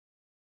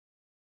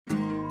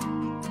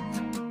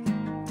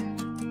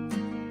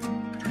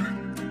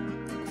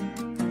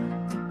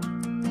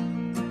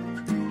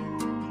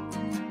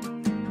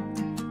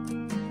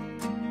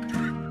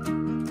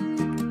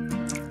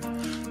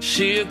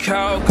She a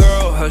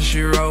cowgirl, how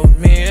she wrote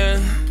me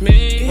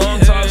in. Long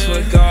talks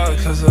with God,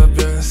 cause I've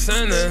been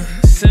sinning.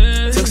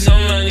 Took so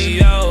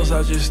many L's,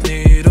 I just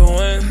need a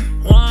win.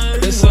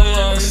 It's a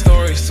long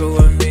story, so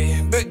let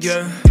me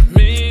begin.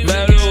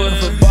 Met her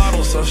with a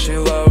bottle, so she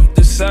loved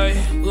to say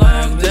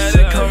that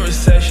the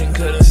conversation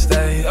couldn't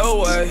stay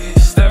away.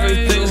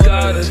 Everything's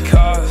got a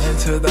cost, and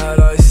to that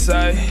I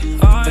say,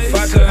 if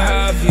I could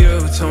have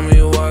you, tell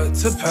me what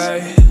to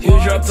pay. You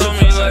dropped on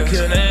me like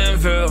an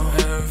anvil,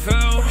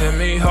 hit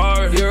me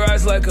hard. Your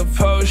eyes like a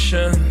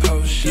potion,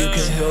 you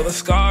can heal the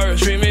scars.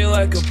 Treat me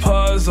like a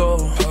puzzle,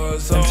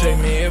 then take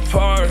me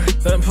apart,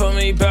 then put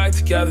me back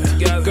together.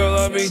 Girl,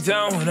 I'll be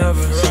down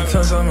whenever.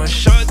 Sometimes I might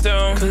shut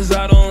down, cause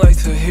I don't like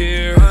to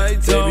hear.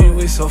 Baby,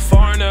 we so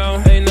far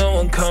now, ain't no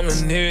one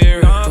coming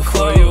near.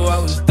 Before you I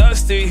was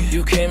dusty,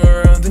 you came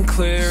around and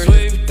cleared.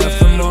 Left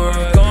the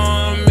mark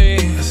on me,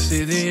 I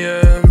see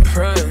the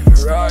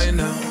imprint right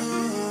now.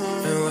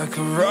 And like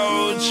a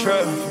road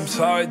trip, I'm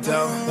tied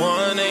down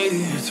 180,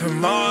 you turn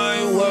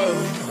my world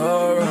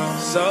around.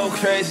 So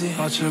crazy,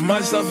 I'll turn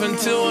myself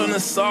into an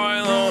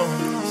asylum.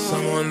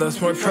 Someone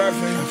that's more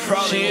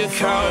perfect, she a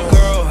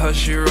cowgirl, how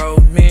she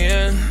wrote me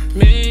in.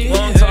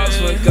 Long talks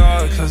with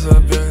God, cause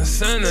I've been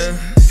sinning.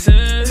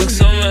 Took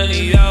so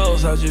many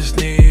L's, I just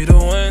need a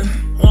win.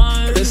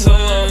 It's a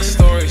long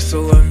story,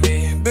 so let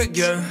me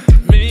begin.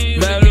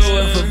 Met her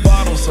with a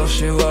bottle, so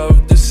she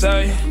loved to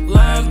say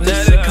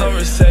that the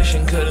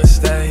conversation couldn't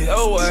stay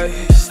away.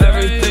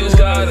 Everything's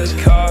got a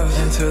cost,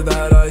 and to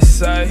that I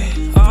say,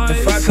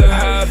 if I could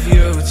have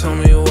you, tell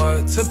me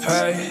what to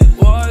pay.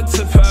 What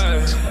to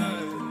pay.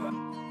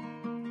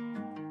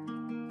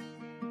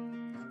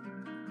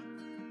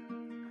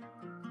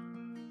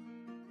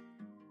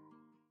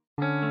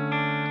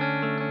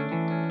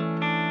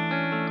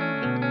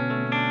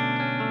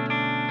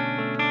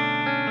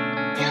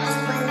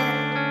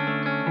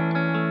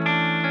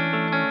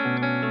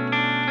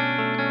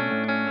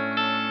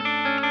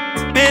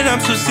 Man,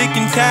 I'm so sick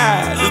and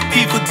tired of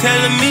people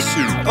telling me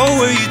shit. Oh,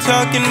 were you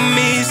talking to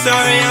me?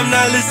 Sorry, I'm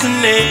not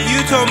listening.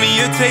 You told me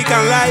your take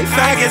on life,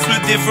 I guess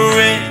we're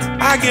different.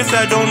 I guess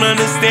I don't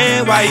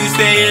understand why you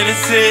stay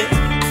innocent.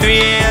 3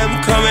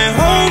 AM coming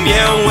home,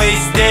 yeah, I'm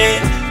wasted.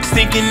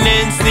 Sneaking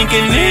in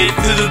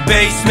through the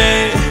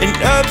basement. And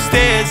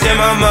upstairs, yeah,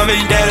 my mom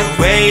and dad are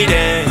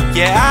waiting.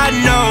 Yeah, I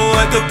know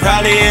what they'll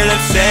probably end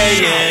up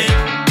saying.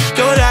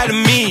 Don't lie to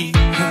me,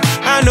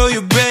 I know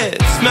your breath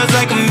smells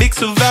like a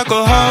mix of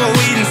alcohol,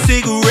 weed and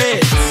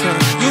cigarettes.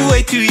 You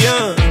way too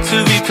young to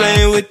be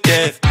playing with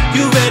death.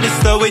 You better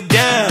slow it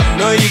down,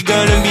 or you're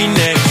gonna be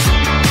next.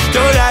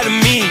 Don't lie to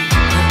me,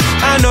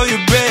 I know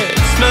your breath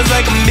smells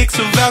like a mix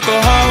of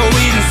alcohol,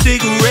 weed and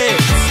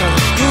cigarettes.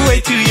 You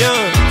way too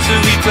young to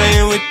be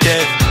playing with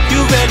death.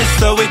 You better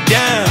slow it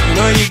down,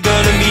 or you're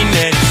gonna be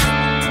next.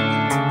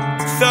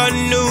 Thought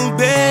I knew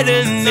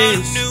better than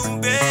this.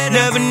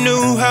 Never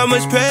knew how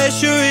much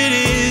pressure it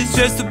is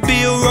just to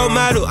be a role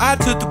model. I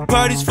took the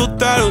parties full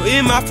throttle,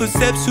 in my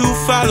footsteps who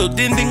followed.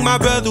 Didn't think my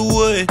brother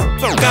would.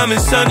 Got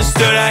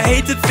misunderstood, I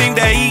hate to think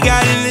that he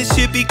got in this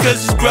shit because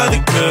his brother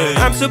could.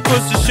 I'm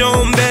supposed to show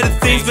him better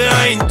things, but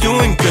I ain't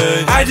doing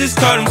good. I just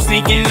caught him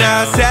sneaking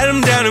out, sat him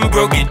down and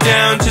broke it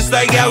down, just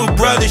like how a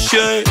brother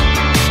should.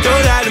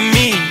 Don't lie to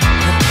me,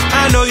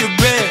 I know your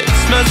breath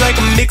smells like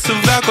a mix of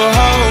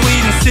alcohol,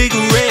 weed and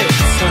cigarettes.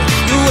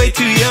 You way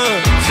too young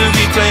to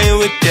be playing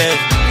with death.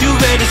 You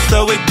better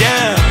slow it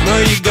down,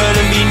 or you're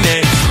gonna be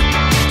next.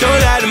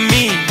 Don't lie to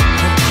me,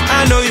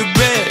 I know your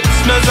breath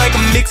smells like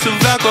a mix of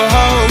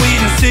alcohol, weed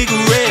and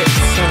cigarettes.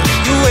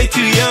 You way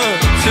too young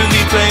to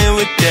be playing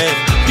with death.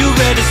 You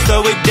better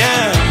slow it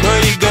down, or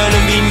you're gonna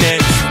be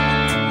next.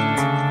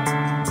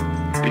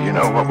 Do you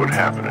know what would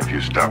happen if you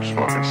stopped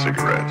smoking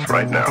cigarettes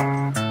right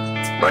now?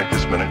 Right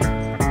this minute?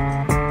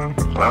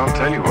 Well, I'll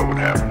tell you what would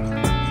happen.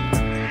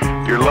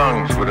 Your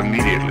lungs would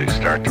immediately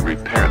start to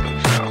repair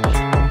themselves,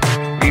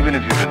 even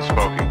if you've been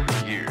smoking for